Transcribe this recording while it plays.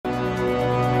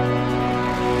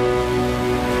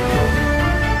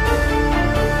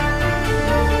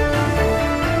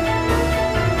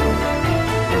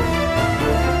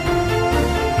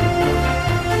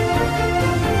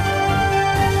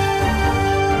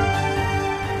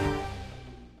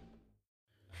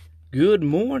Good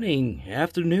morning,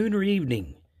 afternoon, or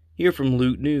evening, here from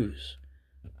Loot News.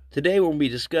 Today we'll be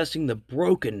discussing the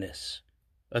brokenness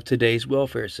of today's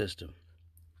welfare system.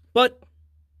 But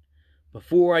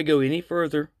before I go any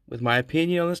further with my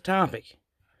opinion on this topic,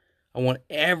 I want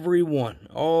everyone,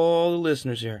 all the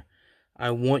listeners here,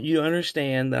 I want you to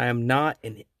understand that I am not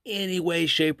in any way,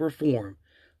 shape, or form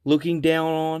looking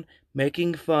down on,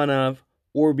 making fun of,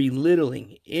 or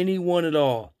belittling anyone at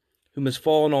all who has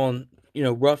fallen on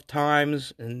rough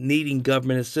times and needing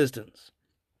government assistance.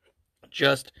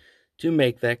 Just to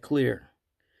make that clear.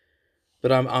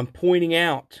 But I'm pointing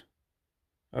out,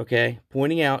 I'm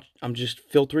just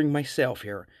filtering myself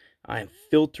here. I'm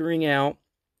filtering out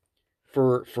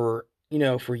for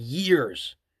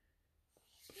years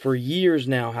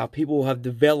now how people have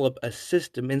developed a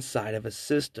system inside of a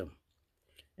system.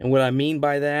 And what I mean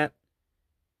by that,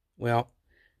 well,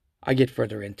 I get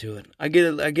further into it. I get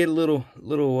a little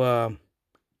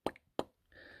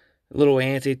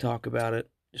antsy talk about it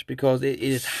just because it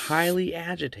is highly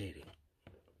agitating.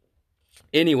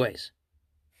 Anyways,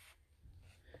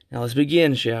 now let's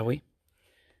begin, shall we?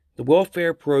 The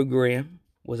welfare program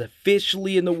was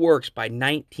officially in the works by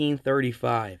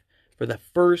 1935 for the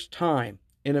first time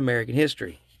in American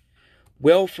history.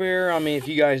 Welfare, if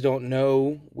you guys don't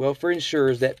know, welfare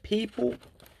ensures that people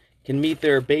can meet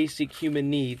their basic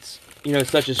human needs,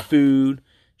 such as food,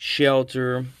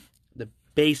 shelter, the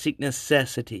basic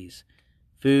necessities.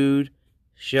 Food,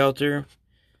 shelter.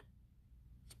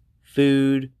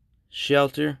 Okay,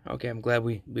 I'm glad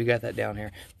we got that down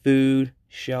here. Food,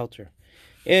 shelter.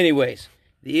 Anyways,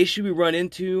 the issue we run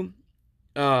into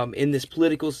in this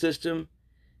political system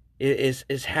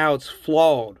is how it's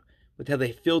flawed with how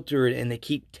they filter it and they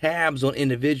keep tabs on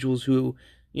individuals who,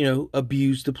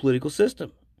 abuse the political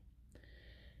system.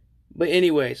 But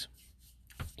anyways,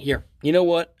 here, you know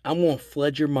what? I'm going to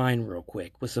flood your mind real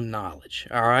quick with some knowledge.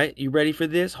 All right? You ready for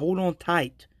this? Hold on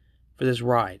tight for this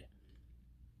ride.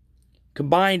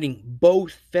 Combining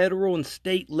both federal and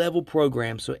state level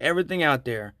programs, so everything out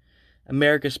there,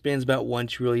 America spends about $1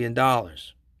 trillion.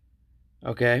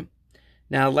 Okay?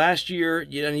 Now, last year,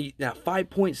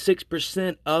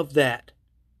 5.6% of that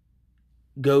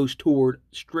goes toward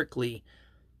strictly,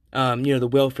 the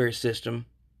welfare system.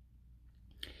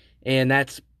 And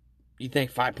that's, you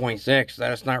think 5.6,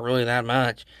 that's not really that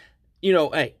much.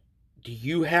 Hey, do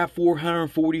you have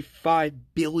 $445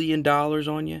 billion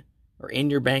on you or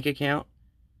in your bank account?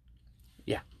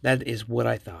 Yeah, that is what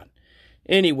I thought.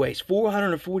 Anyways,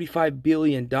 $445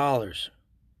 billion was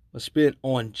spent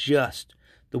on just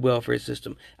the welfare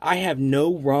system. I have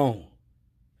no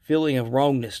feeling of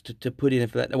wrongness to put in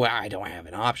for that. Well, I don't have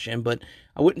an option, but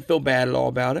I wouldn't feel bad at all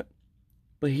about it.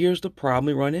 But here's the problem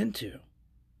we run into.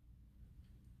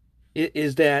 It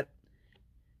is that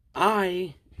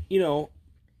I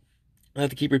have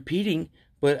to keep repeating,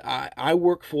 but I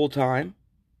work full time.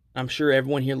 I'm sure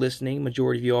everyone here listening,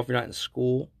 majority of you, if you're not in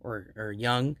school or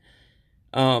young,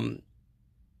 or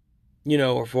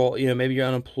for, maybe you're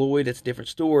unemployed, that's a different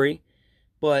story.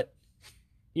 But,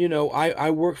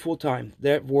 I work full time.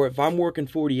 Therefore, if I'm working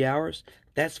 40 hours,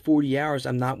 that's 40 hours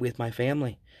I'm not with my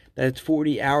family. That's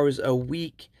 40 hours a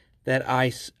week that I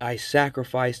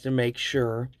sacrifice to make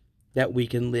sure that we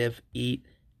can live, eat,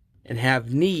 and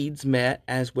have needs met,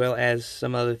 as well as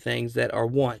some other things that are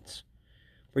wants.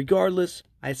 Regardless,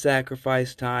 I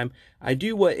sacrifice time. I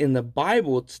do what in the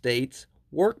Bible states,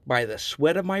 work by the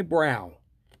sweat of my brow.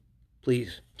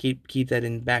 Please keep that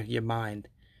in the back of your mind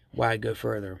while I go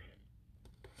further.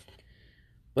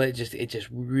 But it just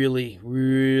really,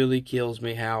 really kills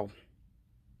me how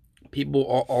people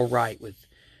are all right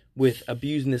with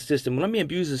abusing the system. When I mean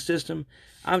abuse the system,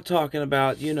 I'm talking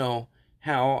about,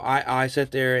 how I sit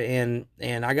there and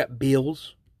I got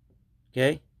bills,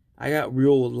 okay? I got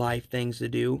real life things to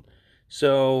do.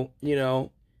 So,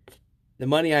 the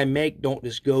money I make don't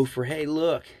just go for, hey,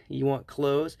 look, you want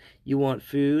clothes, you want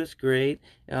food, it's great.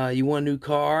 You want a new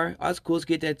car, oh, that's cool, let's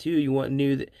get that too. You want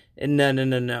new, and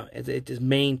no. It's just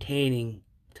maintaining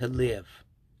to live.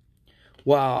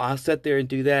 While I'll sit there and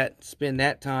do that, spend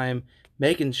that time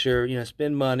making sure,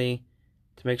 spend money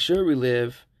to make sure we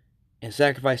live and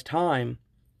sacrifice time.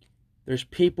 There's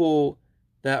people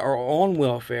that are on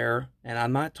welfare, and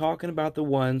I'm not talking about the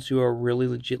ones who are really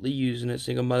legitimately using it,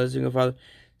 single mother, single father,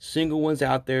 single ones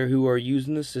out there who are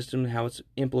using the system, how it's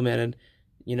implemented,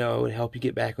 to help you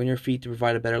get back on your feet to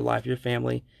provide a better life for your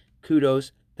family.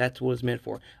 Kudos, that's what it's meant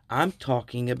for. I'm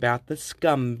talking about the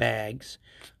scumbags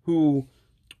who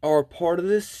are part of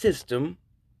this system,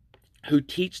 who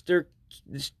teach their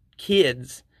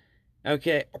kids,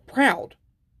 okay, proud.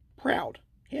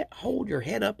 Hold your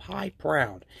head up high,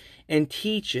 proud, and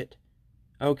teach it,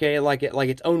 okay, like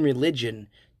its own religion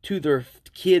to their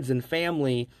kids and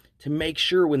family to make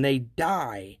sure when they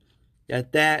die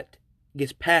that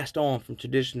gets passed on from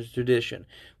tradition to tradition.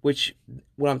 Which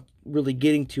what I'm really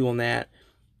getting to on that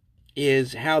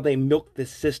is how they milk the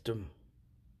system.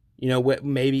 You know what?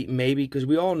 Maybe because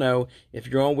we all know if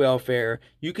you're on welfare,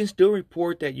 you can still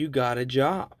report that you got a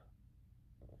job.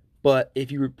 But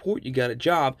if you report you got a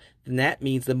job, then that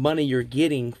means the money you're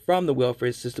getting from the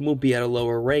welfare system will be at a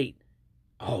lower rate.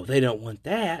 Oh, they don't want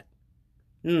that.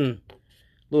 Little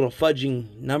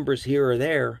fudging numbers here or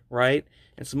there, right?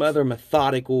 And some other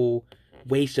methodical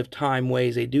waste of time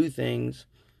ways they do things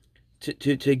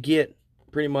to get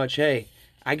pretty much, hey,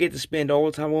 I get to spend all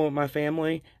the time with my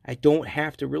family. I don't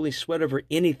have to really sweat over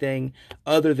anything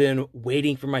other than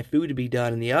waiting for my food to be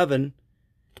done in the oven.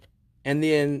 And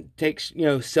then takes,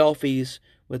 selfies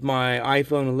with my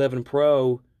iPhone 11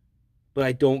 Pro, but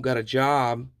I don't got a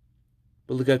job.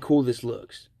 But look how cool this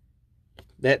looks.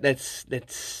 That's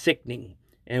sickening.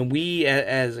 And we,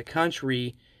 as a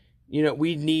country,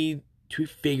 we need to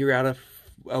figure out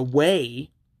a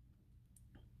way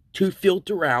to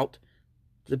filter out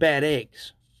the bad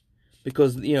eggs.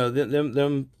 Because,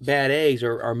 them bad eggs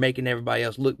are making everybody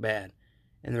else look bad.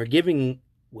 And they're giving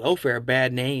welfare a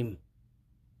bad name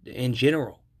in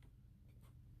general.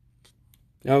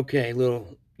 Okay,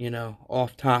 little,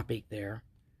 off topic there.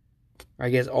 I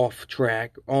guess off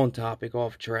track, on topic,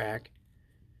 off track.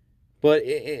 But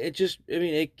it just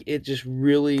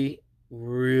really,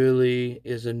 really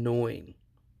is annoying.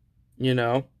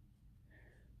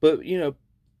 But,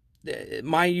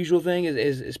 my usual thing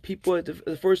is people at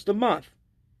the first of the month.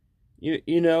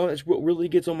 It's what really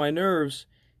gets on my nerves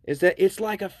is that it's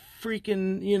like a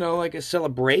freaking, like a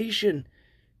celebration.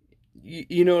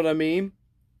 You know what I mean?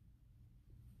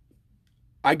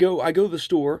 I go to the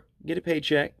store, get a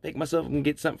paycheck, take myself and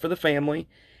get something for the family.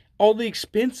 All the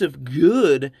expensive,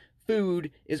 good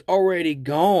food is already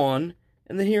gone,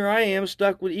 and then here I am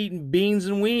stuck with eating beans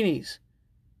and weenies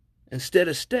instead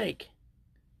of steak.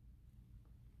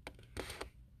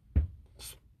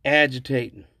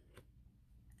 Agitating.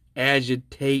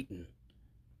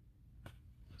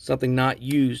 Something not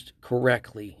used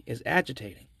correctly is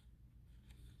agitating.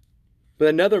 But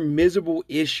another miserable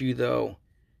issue, though,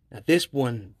 now this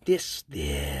one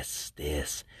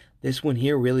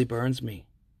here really burns me.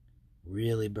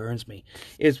 Really burns me.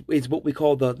 It's what we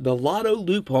call the lotto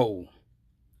loophole.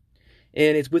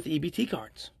 And it's with EBT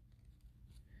cards.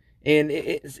 And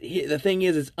the thing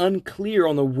is, it's unclear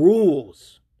on the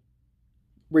rules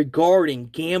regarding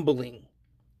gambling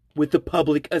with the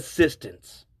public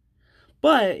assistance.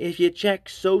 But if you check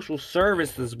social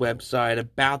services website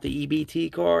about the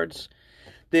EBT cards,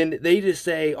 then they just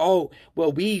say, oh,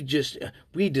 well, we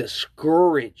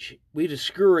discourage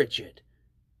it.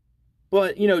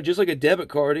 But, just like a debit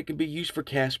card, it can be used for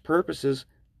cash purposes,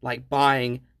 like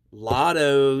buying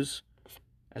lottos,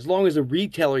 as long as the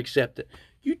retailer accepts it.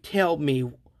 You tell me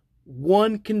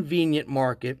one convenient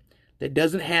market that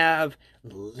doesn't have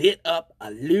lit up,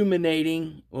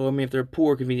 illuminating, well, I mean, if they're a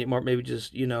poor convenient market, maybe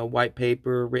just, white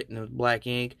paper written with black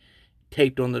ink,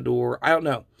 taped on the door. I don't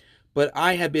know. But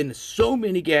I have been to so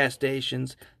many gas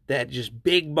stations that just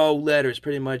big bold letters,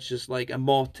 pretty much just like a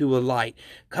moth to a light.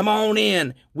 Come on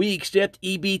in. We accept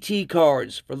EBT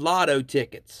cards for lotto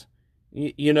tickets.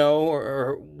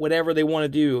 Or whatever they want to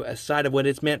do aside of what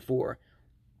it's meant for.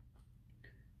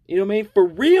 You know what I mean? For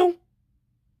real?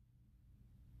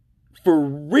 For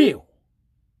real.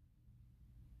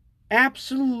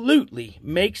 Absolutely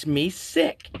makes me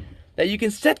sick that you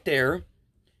can sit there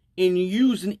and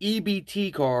use an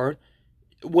EBT card,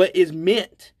 what is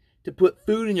meant to put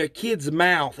food in your kid's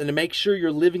mouth and to make sure you're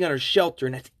living under shelter,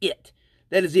 and that's it.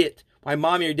 That is it. Why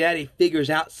mommy or daddy figures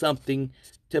out something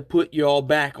to put you all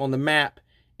back on the map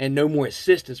and no more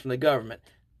assistance from the government.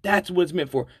 That's what it's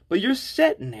meant for. But you're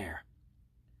sitting there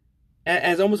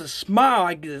as almost a smile,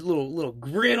 I get a little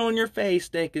grin on your face,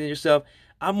 thinking to yourself,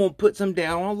 I'm going to put some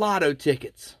down on lotto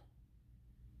tickets.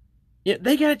 Yeah,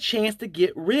 they got a chance to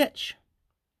get rich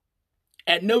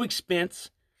at no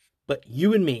expense but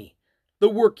you and me, the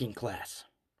working class.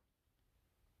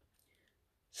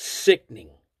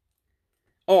 Sickening.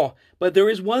 Oh, but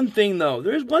there is one thing, though.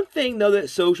 That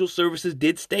social services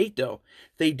did state, though.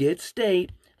 They did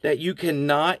state that you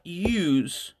cannot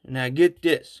use, now get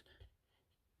this,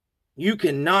 you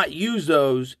cannot use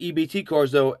those EBT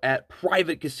cards, though, at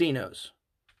private casinos.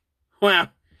 Well,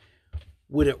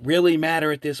 would it really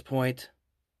matter at this point?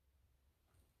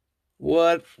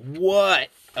 What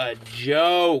a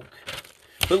joke.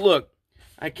 But look,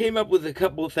 I came up with a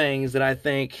couple of things that I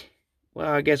think,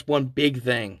 well, I guess one big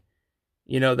thing,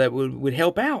 that would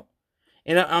help out.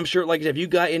 And I'm sure, like I said, if you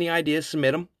got any ideas,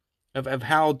 submit them of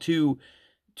how to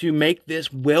make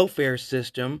this welfare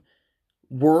system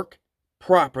work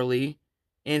properly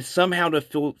and somehow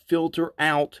to filter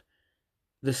out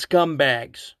the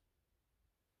scumbags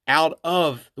out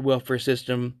of the welfare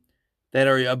system that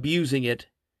are abusing it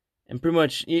and pretty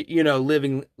much,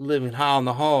 living high on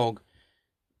the hog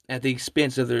at the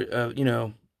expense of their,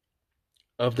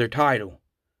 of their title.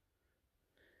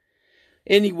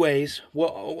 Anyways,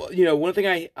 well, one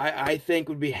thing I think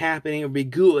would be happening, would be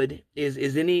good, is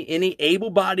any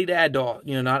able-bodied adult,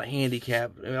 not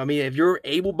handicapped. I mean, if you're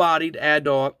able-bodied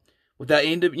adult without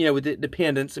any, with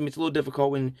dependents, I mean, it's a little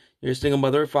difficult when you're a single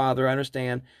mother or father, I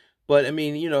understand. But, I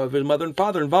mean, if there's mother and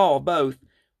father involved, both,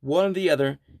 one or the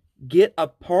other, get a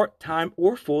part-time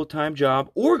or full-time job,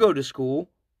 or go to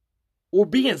school, or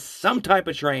be in some type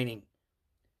of training.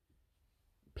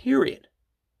 Period.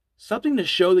 Something to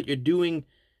show that you're doing,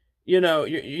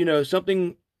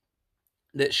 something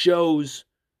that shows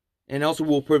and also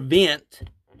will prevent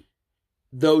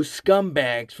those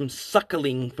scumbags from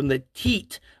suckling from the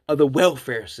teat of the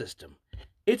welfare system.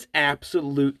 It's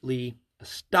absolutely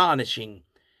astonishing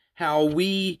how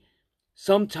we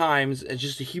sometimes, as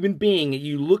just a human being,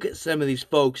 you look at some of these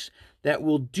folks that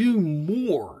will do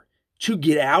more to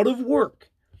get out of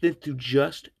work than to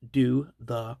just do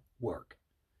the work.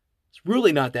 It's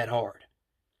really not that hard.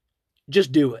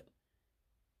 Just do it.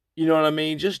 You know what I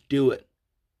mean? Just do it.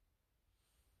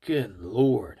 Good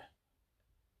Lord.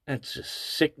 That's just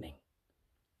sickening.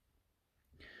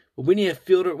 But we need to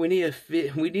filter. We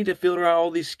need to filter out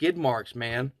all these skid marks,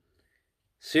 man.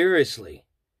 Seriously.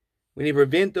 We need to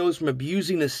prevent those from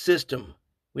abusing the system.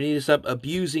 We need to stop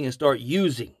abusing and start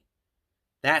using.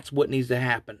 That's what needs to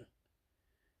happen.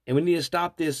 And we need to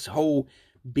stop this whole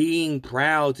being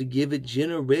proud to give it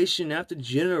generation after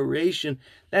generation.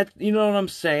 That, you know what I'm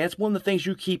saying? That's one of the things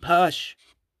you keep hush.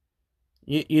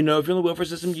 If you're in the welfare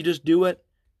system, you just do it.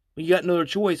 When you got no other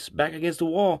choice, back against the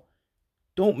wall.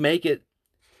 Don't make it,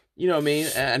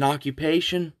 an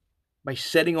occupation by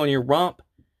sitting on your rump,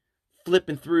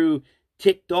 flipping through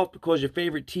TikTok because your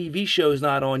favorite TV show is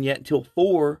not on yet until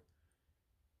 4.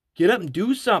 Get up and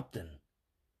do something.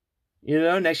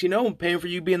 Next I'm paying for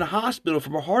you to be in the hospital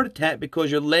from a heart attack because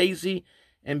you're lazy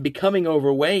and becoming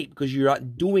overweight because you're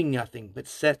not doing nothing but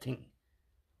sitting.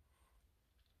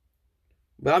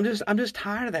 But I'm just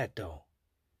tired of that though.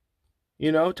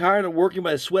 Tired of working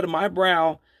by the sweat of my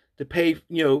brow to pay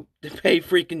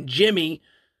freaking Jimmy,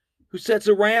 who sits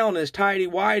around in his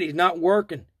tighty-whities, not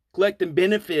working, collecting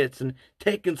benefits and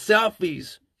taking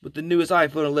selfies with the newest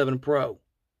iPhone 11 Pro.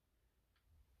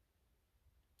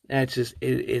 That's just,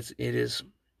 it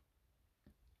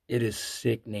is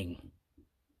sickening.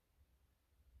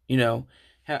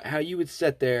 How you would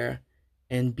sit there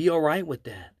and be all right with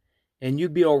that. And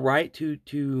you'd be all right to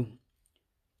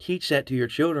teach that to your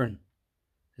children.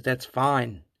 That's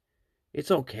fine.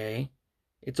 It's okay.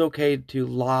 It's okay to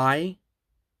lie.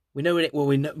 We know it. Well,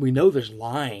 we know there's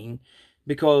lying,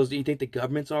 because do you think the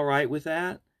government's all right with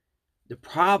that? The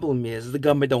problem is the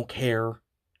government don't care.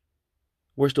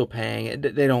 We're still paying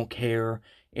it. They don't care.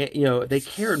 If they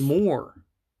cared more,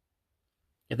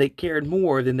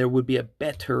 then there would be a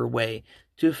better way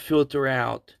to filter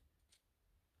out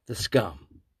the scum.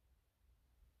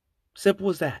 Simple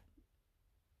as that.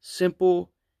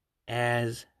 Simple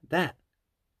as that.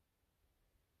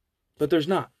 But there's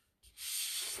not.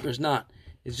 There's not.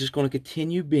 It's just going to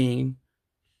continue being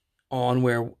on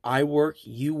where I work,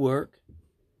 you work,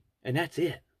 and that's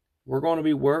it. We're going to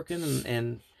be working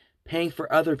and paying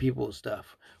for other people's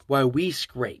stuff while we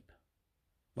scrape.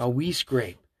 We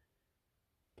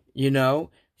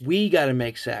got to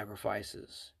make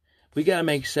sacrifices. We got to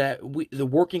make the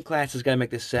working class has got to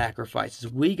make the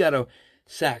sacrifices. We got to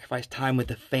sacrifice time with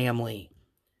the family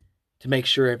to make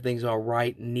sure everything's all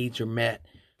right and needs are met.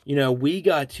 We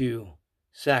got to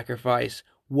sacrifice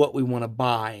what we want to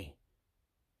buy.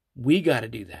 We got to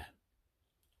do that.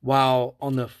 While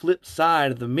on the flip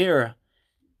side of the mirror,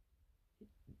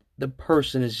 the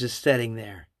person is just sitting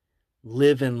there,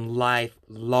 living life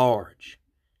large,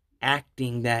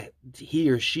 acting that he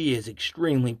or she is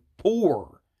extremely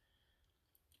poor.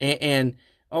 And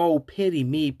oh, pity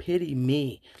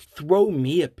me. Throw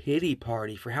me a pity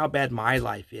party for how bad my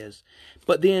life is.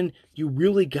 But then you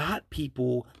really got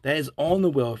people that is on the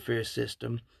welfare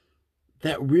system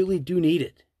that really do need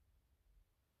it.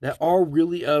 That are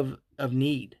really of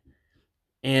need.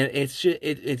 And it's just,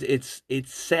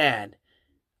 it's sad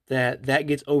that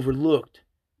gets overlooked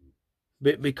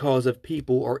because of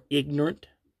people are ignorant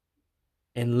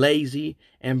and lazy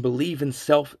and believe in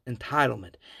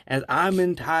self-entitlement. As I'm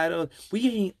entitled, we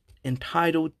ain't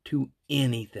entitled to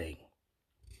anything.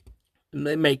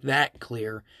 make that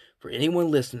clear for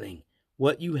anyone listening.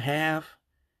 What you have,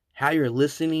 how you're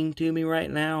listening to me right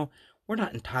now, we're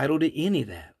not entitled to any of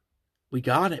that. We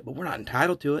got it, but we're not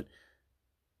entitled to it.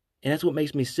 And that's what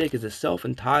makes me sick, is the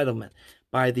self-entitlement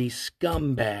by these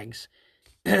scumbags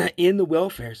in the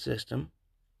welfare system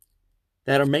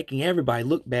that are making everybody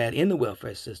look bad in the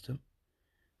welfare system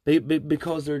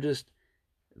because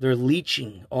they're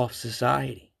leeching off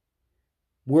society.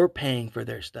 We're paying for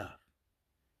their stuff.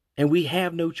 And we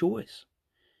have no choice.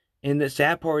 And the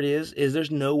sad part is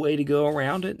there's no way to go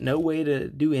around it, no way to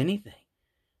do anything.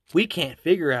 We can't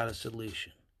figure out a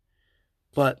solution.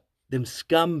 But them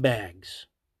scumbags,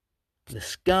 the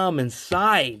scum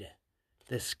inside,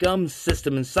 the scum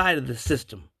system inside of the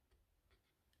system,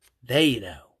 they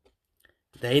know.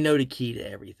 They know the key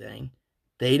to everything.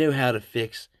 They know how to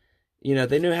fix,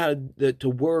 they know how to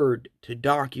word, to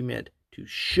document, to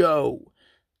show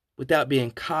without being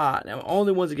caught. Now,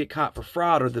 only ones that get caught for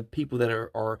fraud are the people that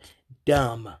are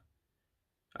dumb.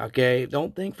 Okay?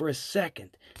 Don't think for a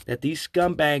second that these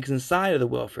scumbags inside of the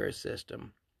welfare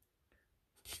system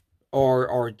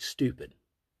are stupid.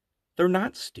 They're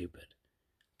not stupid.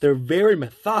 They're very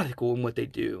methodical in what they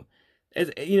do.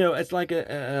 It's like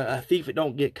a thief that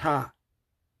don't get caught.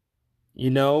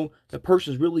 The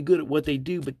person's really good at what they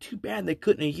do, but too bad they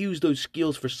couldn't have used those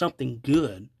skills for something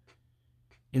good.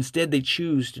 Instead, they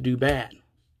choose to do bad.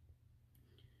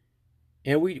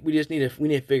 And we need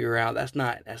to figure out that's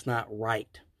not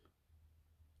right.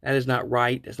 That is not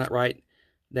right. That's not right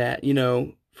that,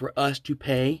 for us to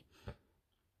pay.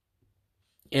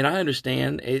 And I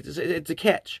understand it's a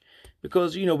catch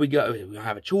because, we don't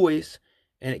have a choice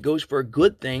and it goes for a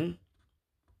good thing.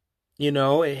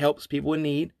 It helps people in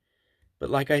need. But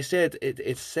like I said,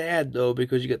 it's sad though,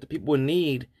 because you got the people in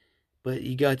need, but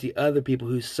you got the other people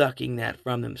who's sucking that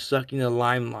from them, sucking the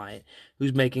limelight,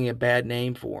 who's making a bad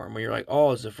name for them. Where you're like,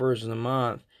 oh, it's the first of the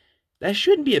month. That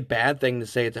shouldn't be a bad thing to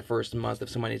say it's the first of the month if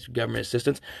somebody needs government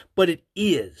assistance, but it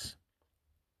is.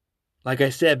 Like I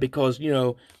said, because,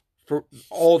 for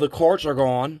all the carts are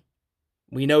gone.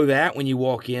 We know that when you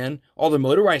walk in. All the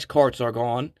motorized carts are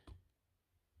gone.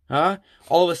 All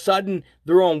of a sudden,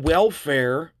 they're on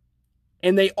welfare,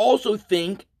 and they also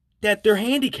think that they're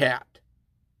handicapped.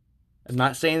 I'm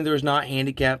not saying there's not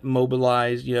handicapped,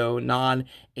 mobilized,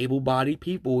 non-able-bodied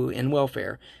people in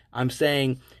welfare. I'm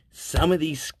saying some of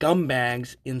these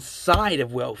scumbags inside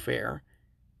of welfare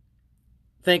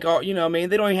think, they don't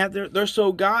even have, they're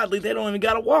so godly, they don't even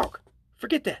got to walk.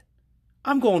 Forget that.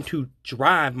 I'm going to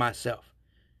drive myself.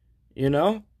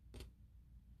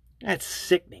 That's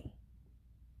sickening.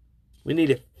 We need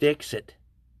to fix it.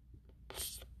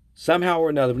 Somehow or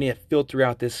another, we need to filter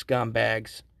out this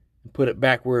scumbags and put it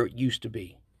back where it used to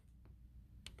be.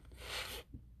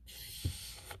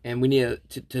 And we need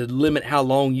to limit how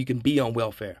long you can be on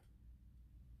welfare.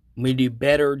 We do a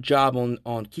better job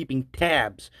on keeping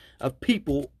tabs of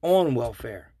people on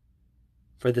welfare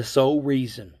for the sole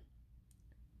reason.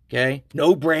 Okay?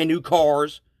 No brand new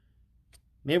cars.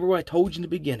 Remember what I told you in the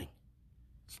beginning.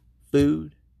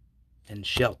 Food and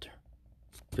shelter.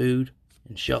 Food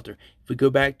and shelter. If we go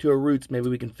back to our roots, maybe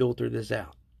we can filter this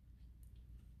out.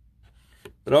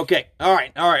 But okay. All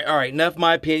right. Enough of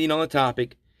my opinion on the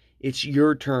topic. It's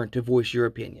your turn to voice your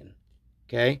opinion.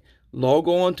 Okay? Log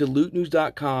on to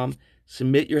lootnews.com.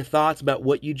 Submit your thoughts about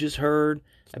what you just heard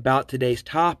about today's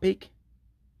topic.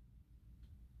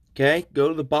 Okay? Go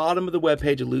to the bottom of the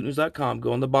webpage at lootnews.com.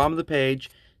 Go on the bottom of the page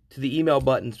to the email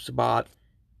button spot.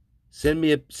 Send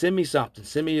me something.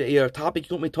 Send me a topic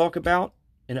you want me to talk about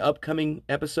in upcoming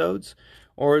episodes,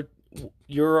 or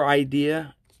your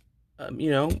idea.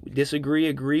 Disagree,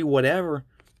 agree, whatever.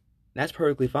 That's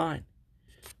perfectly fine.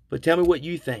 But tell me what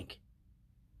you think.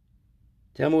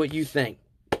 Tell me what you think.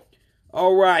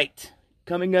 All right.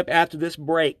 Coming up after this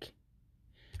break,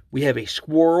 we have a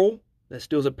squirrel that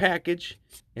steals a package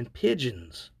and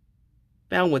pigeons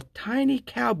found with tiny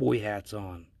cowboy hats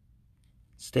on.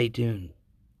 Stay tuned.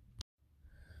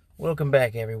 Welcome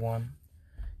back, everyone.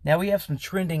 Now we have some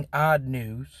trending odd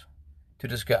news to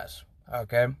discuss.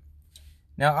 Okay?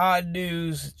 Now, odd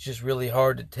news, it's just really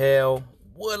hard to tell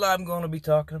what I'm going to be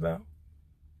talking about.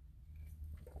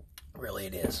 Really,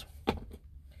 it is.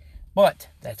 But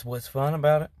that's what's fun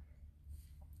about it.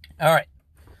 All right.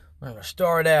 We're going to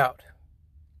start out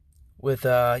with,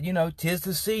 'tis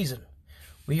the season.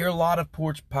 We hear a lot of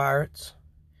porch pirates.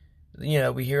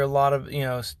 We hear a lot of,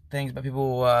 things about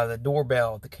people, the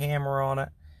doorbell, the camera on it,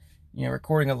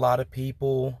 recording a lot of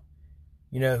people,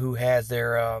 who has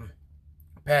their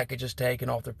packages taken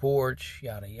off their porch,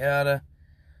 yada, yada.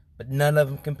 But none of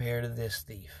them compare to this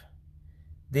thief.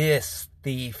 This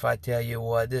thief, I tell you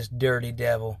what, this dirty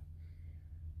devil,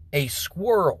 a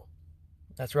squirrel.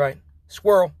 That's right,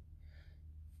 squirrel.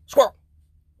 Squirrel.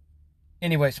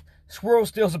 Anyways, squirrel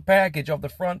steals a package off the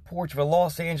front porch of a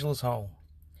Los Angeles home.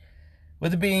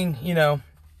 With it being,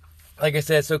 like I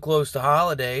said, so close to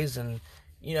holidays, and,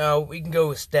 we can go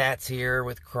with stats here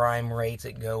with crime rates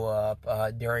that go up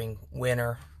during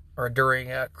winter or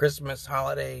during Christmas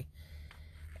holiday.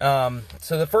 So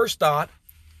the first thought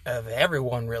of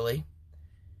everyone, really,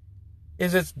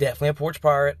 is it's definitely a porch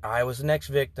pirate. I was the next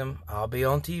victim. I'll be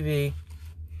on TV.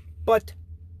 But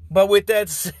with that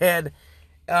said,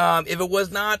 if it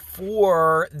was not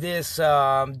for this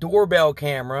doorbell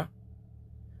camera,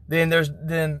 then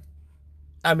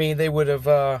they would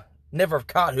have never have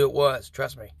caught who it was.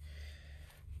 Trust me.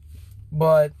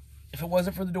 But if it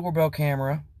wasn't for the doorbell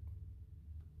camera,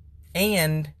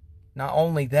 and not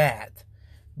only that,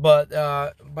 but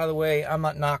by the way, I'm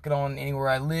not knocking on anywhere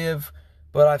I live,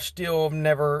 but I've still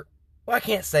never. Well, I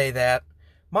can't say that.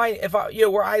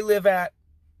 Where I live at,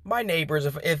 my neighbors,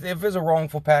 if it's a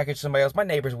wrongful package to somebody else, my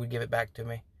neighbors would give it back to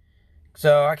me.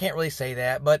 So I can't really say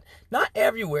that, but not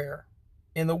everywhere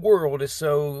in the world is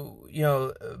so,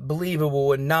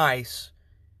 believable and nice,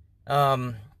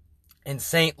 and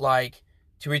saint-like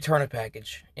to return a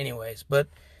package. Anyways,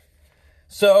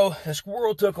 so the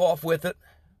squirrel took off with it,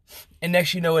 and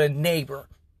next you know it, a neighbor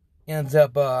ends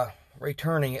up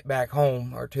returning it back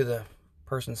home or to the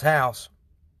person's house.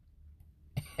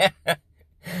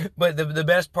 But the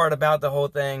best part about the whole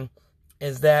thing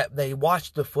is that they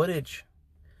watched the footage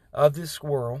of this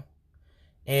squirrel,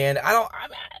 and I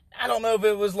don't know if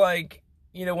it was like,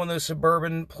 one of those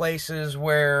suburban places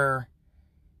where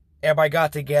everybody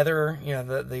got together,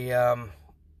 the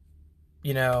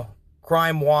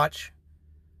Crime Watch,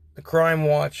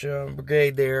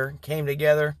 brigade there came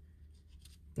together,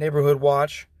 neighborhood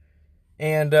watch,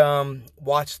 and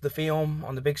watched the film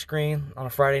on the big screen on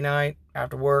a Friday night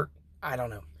after work. I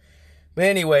don't know. But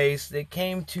anyways, they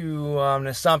came to an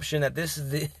assumption that this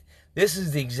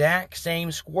is the exact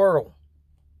same squirrel.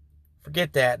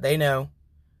 Forget that. They know.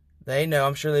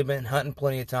 I'm sure they've been hunting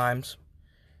plenty of times.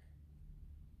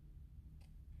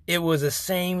 It was the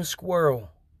same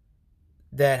squirrel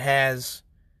that has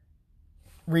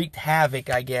wreaked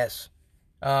havoc, I guess,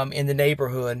 in the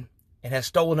neighborhood and has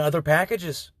stolen other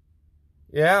packages.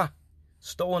 Yeah,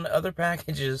 stolen other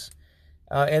packages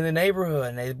in the neighborhood,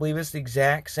 and they believe it's the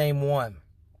exact same one.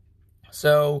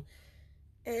 So,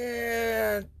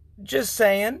 just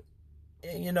saying,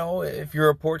 if you're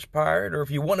a porch pirate, or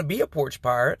if you want to be a porch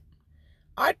pirate,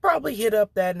 I'd probably hit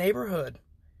up that neighborhood,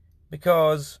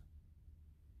 because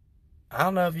I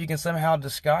don't know if you can somehow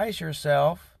disguise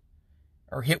yourself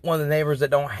or hit one of the neighbors that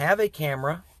don't have a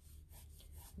camera.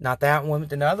 Not that one,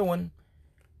 but another one.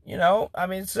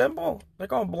 It's simple. They're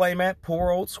going to blame that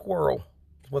poor old squirrel.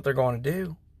 That's what they're going to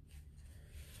do.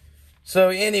 So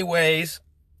anyways,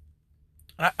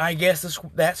 I guess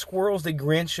that squirrel's the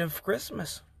Grinch of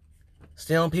Christmas.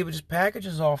 Stealing people's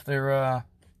packages off their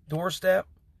doorstep.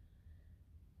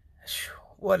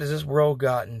 What has this world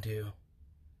gotten to?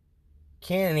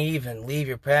 Can't even leave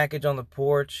your package on the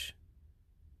porch.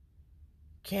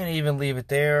 Can't even leave it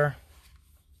there,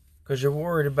 because you're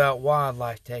worried about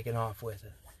wildlife taking off with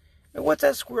it. And what's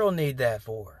that squirrel need that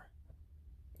for?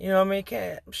 I'm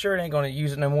sure it ain't going to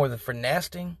use it no more than for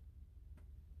nesting.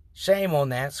 Shame on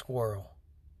that squirrel.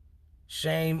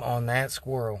 Shame on that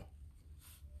squirrel.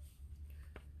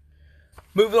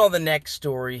 Moving on to the next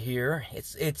story here.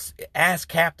 It's as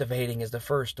captivating as the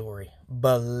first story.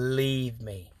 Believe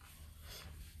me.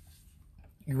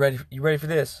 You ready for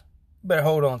this? You better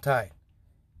hold on tight.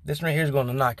 This right here is going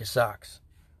to knock your socks.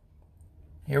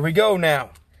 Here we go now.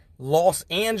 Los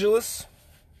Angeles.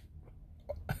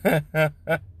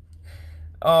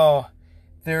 Oh,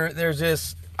 there's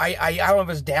this. I don't know if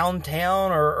it's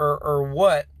downtown or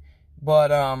what, but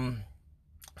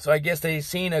so I guess they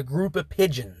seen a group of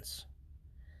pigeons,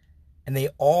 and they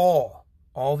all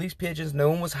these pigeons. No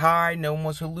one was high, no one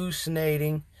was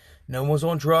hallucinating, no one was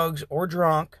on drugs or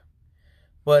drunk,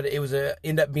 but it was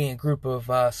end up being a group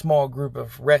of small group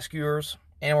of rescuers,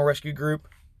 animal rescue group,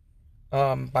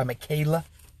 by Michaela.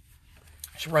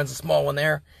 She runs a small one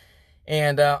there.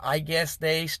 And I guess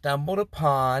they stumbled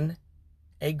upon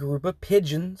a group of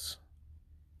pigeons.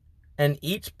 And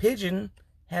each pigeon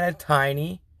had a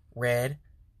tiny red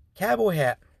cowboy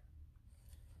hat.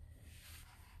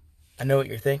 I know what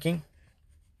you're thinking.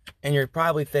 And you're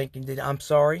probably thinking, I'm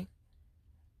sorry,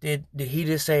 did he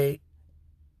just say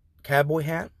cowboy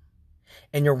hat?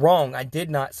 And you're wrong. I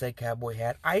did not say cowboy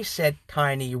hat. I said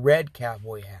tiny red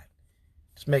cowboy hat.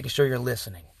 Just making sure you're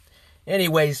listening.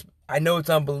 Anyways, I know it's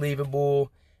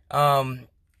unbelievable.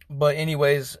 But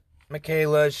anyways,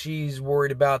 Michaela, she's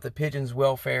worried about the pigeons'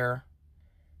 welfare.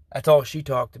 That's all she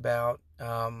talked about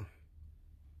it.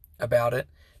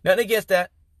 Nothing against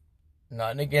that.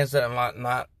 Nothing against that. I'm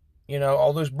not,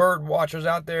 all those bird watchers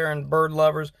out there and bird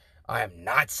lovers. I am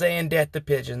not saying death to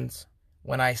pigeons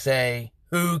when I say,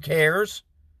 who cares?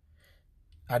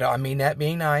 I mean that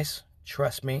being nice.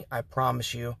 Trust me, I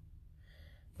promise you.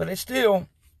 But it's still,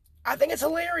 I think it's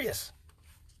hilarious.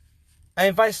 And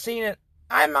if I seen it,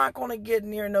 I'm not going to get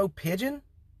near no pigeon.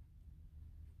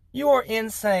 You are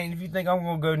insane if you think I'm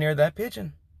going to go near that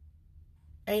pigeon.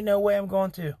 Ain't no way I'm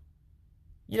going to.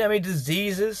 You know how many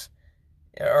diseases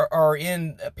are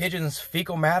in a pigeon's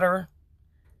fecal matter?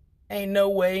 Ain't no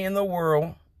way in the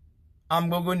world I'm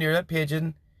going to go near that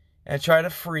pigeon and try to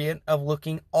free it of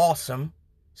looking awesome,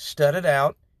 studded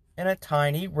out, in a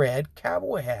tiny red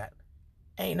cowboy hat.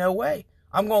 Ain't no way.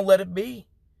 I'm going to let it be.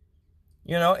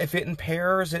 If it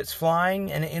impairs its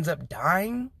flying and it ends up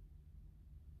dying,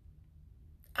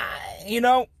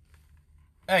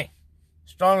 hey,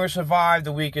 stronger survive,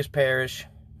 the weakest perish.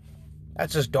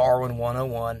 That's just Darwin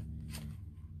 101.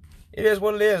 It is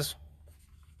what it is.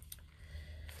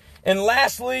 And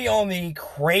lastly, on the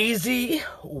crazy,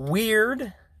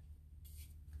 weird,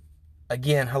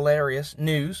 again, hilarious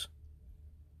news.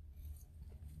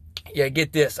 Yeah,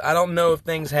 get this. I don't know if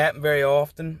things happen very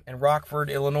often in Rockford,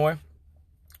 Illinois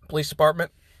Police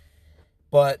Department,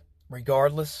 but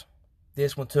regardless,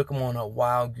 this one took them on a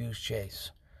wild goose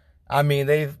chase. I mean,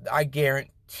 I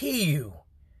guarantee you,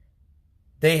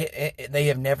 they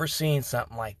have never seen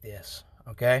something like this.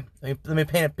 Okay, let me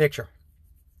paint a picture.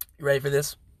 You ready for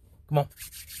this? Come on,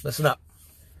 listen up.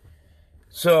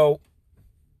 So,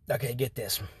 okay, get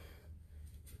this.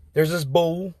 There's this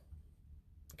bull.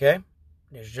 Okay,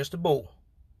 there's just a bull.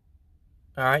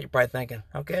 All right, you're probably thinking,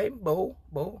 okay, bull,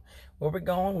 where we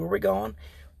going?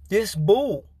 This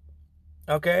bull,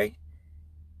 okay,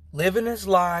 living his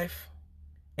life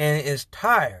and is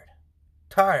tired,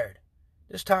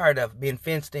 just tired of it, being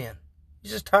fenced in.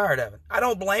 He's just tired of it. I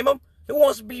don't blame him. Who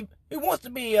wants to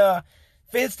be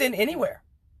fenced in anywhere?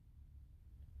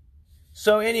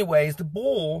 So anyways, the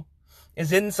bull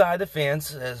is inside the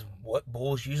fence, as what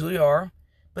bulls usually are.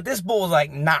 But this bull is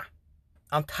like, nah,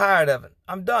 I'm tired of it.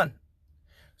 I'm done.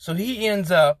 So he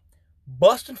ends up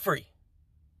busting free.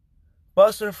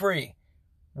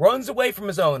 Runs away from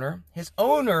his owner. His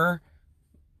owner,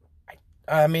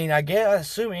 I guess,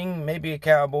 assuming maybe a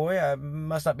cowboy. I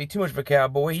must not be too much of a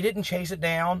cowboy. He didn't chase it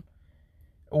down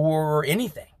or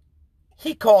anything.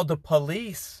 He called the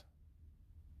police.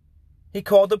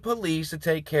 To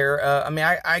take care.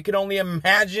 I could only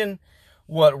imagine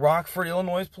what Rockford,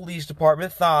 Illinois Police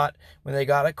Department thought when they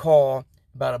got a call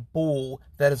about a bull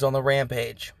that is on the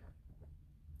rampage.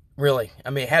 Really.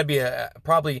 It had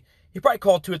to be he probably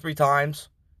called 2 or 3 times.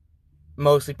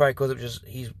 Mostly probably because it was just,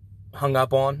 he's hung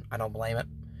up on. I don't blame it.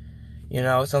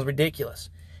 It sounds ridiculous.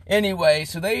 Anyway,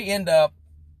 so they end up,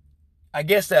 I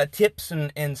guess tips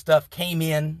and stuff came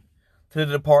in to the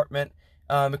department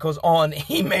because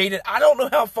he made it. I don't know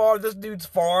how far this dude's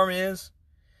farm is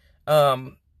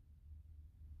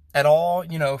at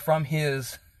all, from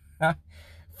his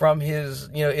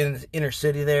in the inner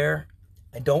city there.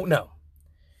 I don't know.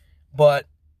 But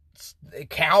the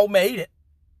cow made it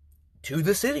to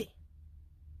the city.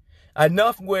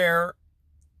 Enough where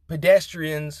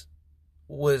pedestrians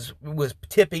was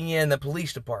tipping in the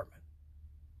police department.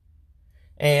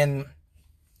 And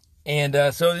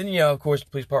so then, of course, the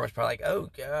police department's probably like, oh,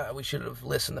 God, we should have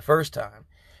listened the first time.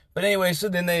 But anyway, so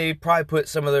then they probably put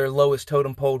some of their lowest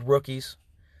totem pole rookies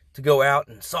to go out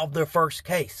and solve their first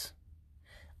case.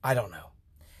 I don't know.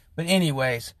 But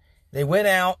anyways, they went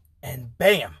out and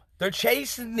bam, they're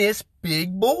chasing this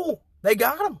big bull. They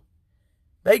got him.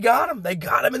 They got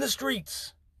him in the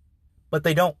streets. But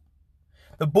they don't.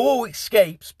 The bull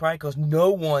escapes probably because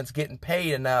no one's getting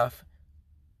paid enough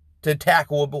to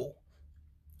tackle a bull.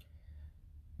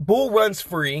 Bull runs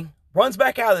free, runs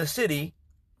back out of the city,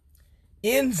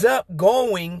 ends up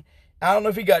going, I don't know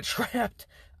if he got trapped.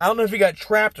 I don't know if he got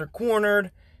trapped or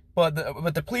cornered, but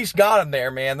the police got him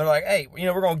there, man. They're like, hey,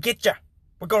 we're going to get you.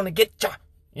 We're going to get you.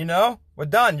 We're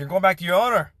done. You're going back to your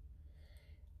owner.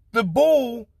 The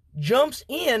bull jumps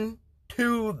in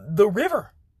to the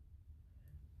river.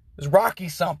 It was rocky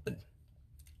something.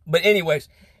 But anyways,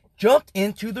 jumped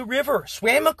into the river,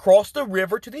 swam across the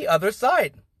river to the other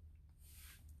side.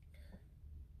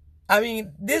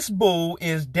 This bull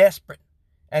is desperate.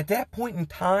 At that point in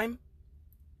time,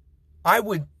 I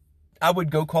would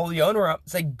go call the owner up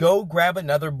and say, go grab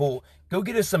another bull. Go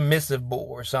get a submissive bull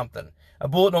or something. A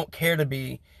bull that don't care to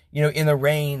be, in the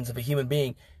reins of a human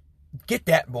being. Get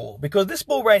that bull. Because this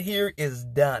bull right here is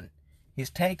done. He's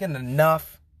taken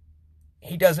enough.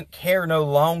 He doesn't care no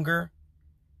longer.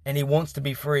 And he wants to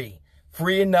be free.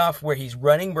 Free enough where he's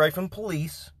running away from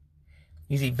police.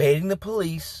 He's evading the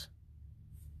police.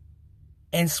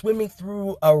 And swimming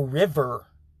through a river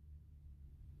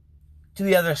to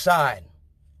the other side.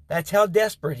 That's how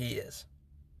desperate he is.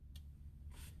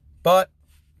 But,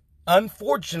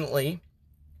 unfortunately,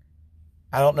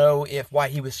 I don't know if while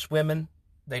he was swimming,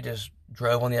 they just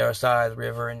drove on the other side of the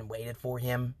river and waited for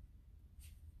him.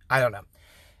 I don't know.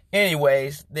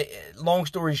 Anyways, long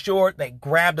story short, they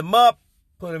grabbed him up,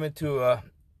 put him into a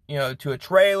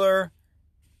trailer,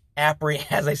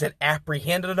 as I said,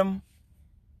 apprehended him.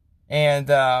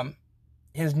 And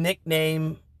his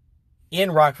nickname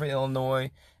in Rockford,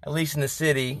 Illinois, at least in the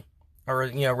city, or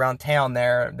around town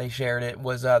there, they shared it,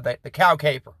 was the Cow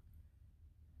Caper.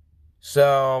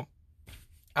 So,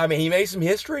 I mean, he made some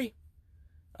history.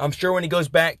 I'm sure when he goes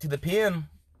back to the pen,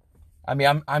 I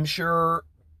mean, I'm sure,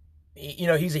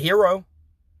 he's a hero.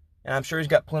 And I'm sure he's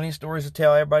got plenty of stories to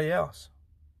tell everybody else.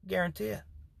 Guarantee it.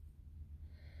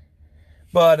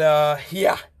 But,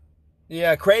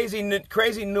 yeah, crazy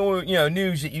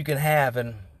news that you can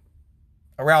have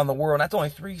around the world. That's only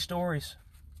 3 stories.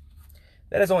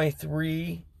 That is only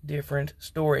 3 different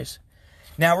stories.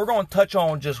 Now, we're going to touch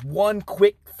on just one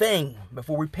quick thing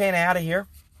before we pan out of here.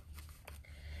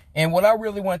 And what I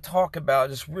really want to talk about,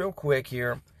 just real quick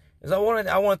here, is I want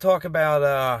to talk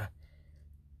about,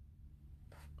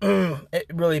 it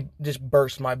really just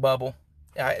burst my bubble.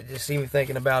 I just see me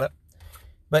thinking about it.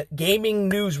 But gaming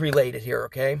news related here,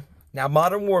 okay? Now,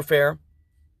 Modern Warfare,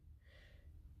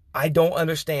 I don't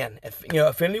understand.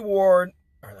 Affinity Ward,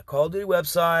 or the Call of Duty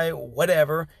website,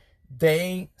 whatever,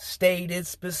 they stated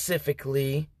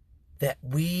specifically that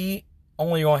we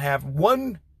only going to have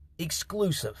one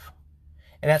exclusive.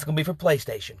 And that's going to be for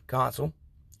PlayStation console,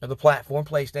 or the platform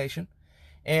PlayStation.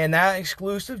 And that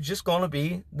exclusive just going to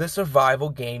be the survival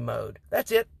game mode.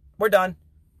 That's it. We're done.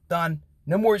 Done.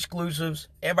 No more exclusives.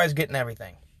 Everybody's getting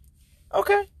everything.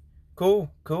 Okay.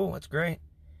 Cool. That's great.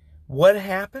 What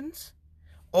happens?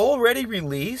 Already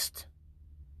released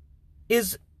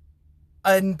is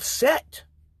a set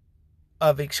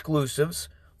of exclusives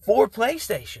for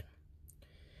PlayStation.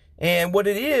 And what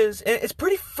it is, it's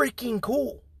pretty freaking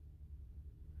cool.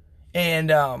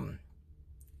 And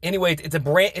anyway,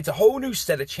 it's a whole new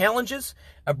set of challenges,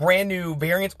 a brand new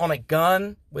variant on a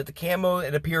gun with the camo.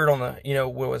 It appeared on the,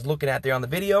 what I was looking at there on the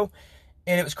video,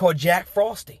 and it was called Jack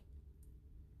Frosty.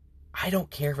 I don't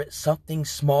care if it's something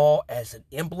small as an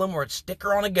emblem or a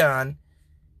sticker on a gun.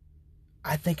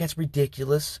 I think that's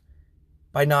ridiculous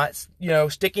by not,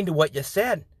 sticking to what you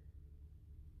said.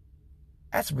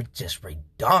 That's just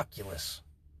ridiculous.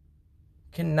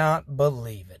 Cannot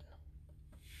believe it.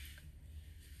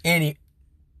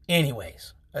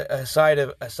 Anyways, aside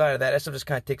of that stuff just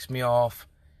kind of ticks me off.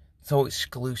 It's whole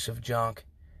exclusive junk.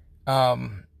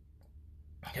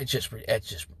 It's just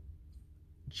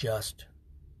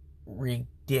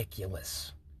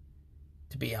ridiculous,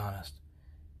 to be honest.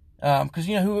 Because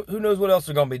who knows what else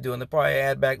they're gonna be doing? They'll probably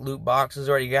add back loot boxes.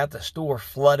 Already got the store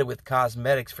flooded with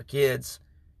cosmetics for kids.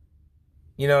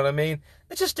 You know what I mean?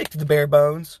 Let's just stick to the bare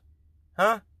bones,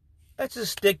 huh? Let's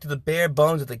just stick to the bare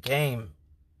bones of the game.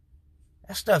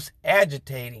 That stuff's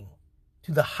agitating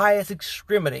to the highest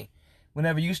extremity.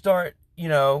 Whenever you start,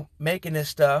 making this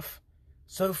stuff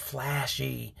so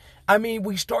flashy. I mean,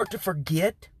 we start to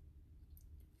forget.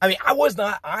 I mean,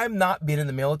 I'm not been in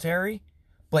the military,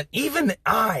 but even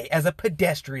I, as a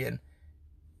pedestrian,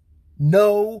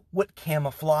 know what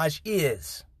camouflage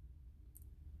is.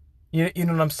 You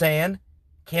know what I'm saying?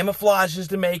 Camouflage is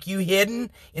to make you hidden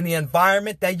in the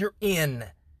environment that you're in.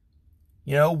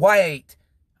 White,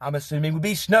 I'm assuming, would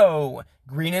be snow.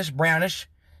 Greenish, brownish,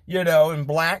 and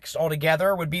blacks all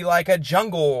together would be like a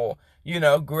jungle.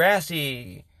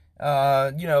 Grassy.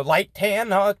 Light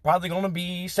tan, it's probably going to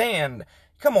be sand.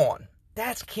 Come on.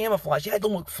 That's camouflage. Yeah, it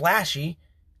don't look flashy.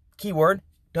 Keyword,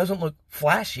 doesn't look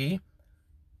flashy.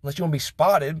 Unless you want to be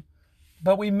spotted.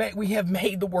 But we have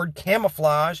made the word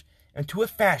camouflage into a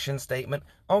fashion statement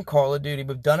on Call of Duty.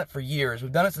 We've done it for years.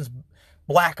 We've done it since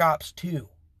Black Ops 2.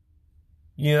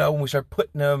 When we start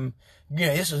putting them,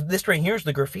 this right here is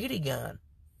the graffiti gun.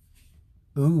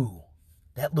 Ooh,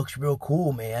 that looks real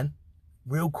cool, man.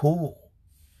 Real cool.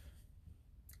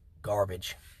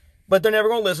 Garbage. But they're never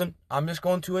going to listen. I'm just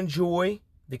going to enjoy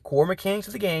the core mechanics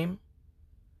of the game,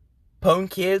 pwn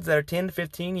kids that are 10 to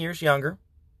 15 years younger,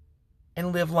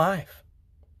 and live life.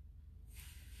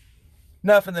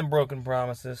 Enough of them broken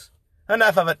promises.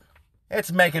 Enough of it.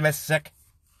 It's making me sick.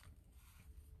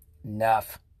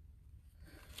 Enough.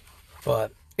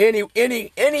 But any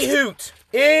hoot.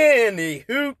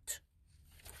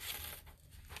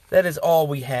 that is all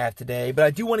we have today. But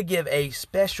I do want to give a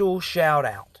special shout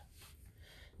out.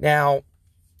 Now,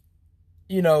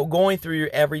 you know, going through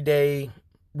your everyday,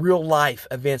 real life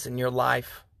events in your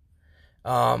life,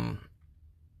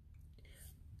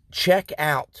 check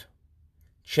out,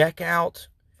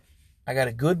 I got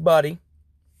a good buddy.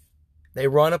 They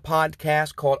run a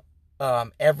podcast called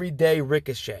Everyday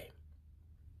Ricochet.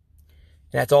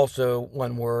 That's also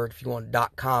one word, if you want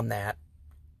 .com that.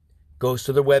 Goes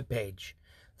to their webpage.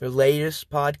 Their latest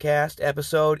podcast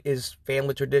episode is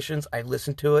Family Traditions. I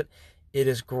listened to it. It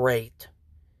is great.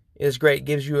 It is great. It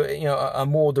gives you a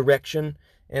moral direction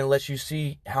and lets you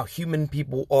see how human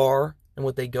people are and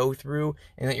what they go through,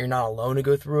 and that you're not alone to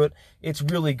go through it. It's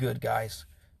really good, guys.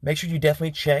 Make sure you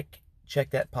definitely check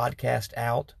that podcast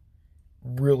out.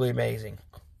 Really amazing.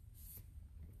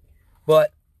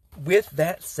 But with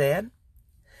that said,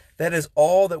 that is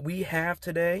all that we have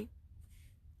today.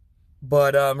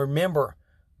 But remember,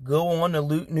 go on to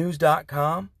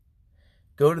lootnews.com.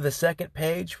 Go to the second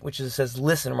page, which says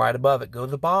listen right above it. Go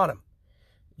to the bottom.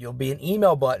 You'll be an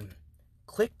email button.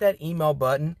 Click that email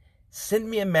button. Send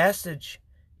me a message.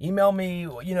 Email me,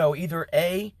 either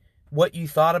A, what you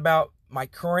thought about my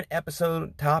current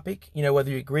episode topic, whether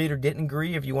you agreed or didn't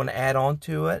agree, if you want to add on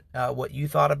to it, what you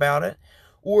thought about it.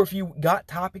 Or if you got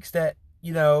topics that,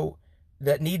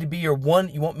 that need to be, or one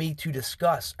you want me to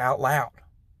discuss out loud,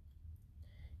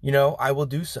 I will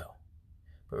do so.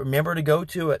 But remember to go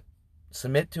to it,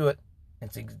 submit to it.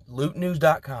 It's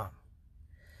lootnews.com.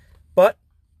 But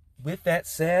with that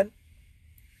said,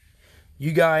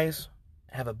 you guys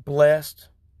have a blessed,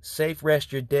 safe rest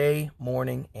of your day,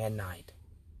 morning, and night.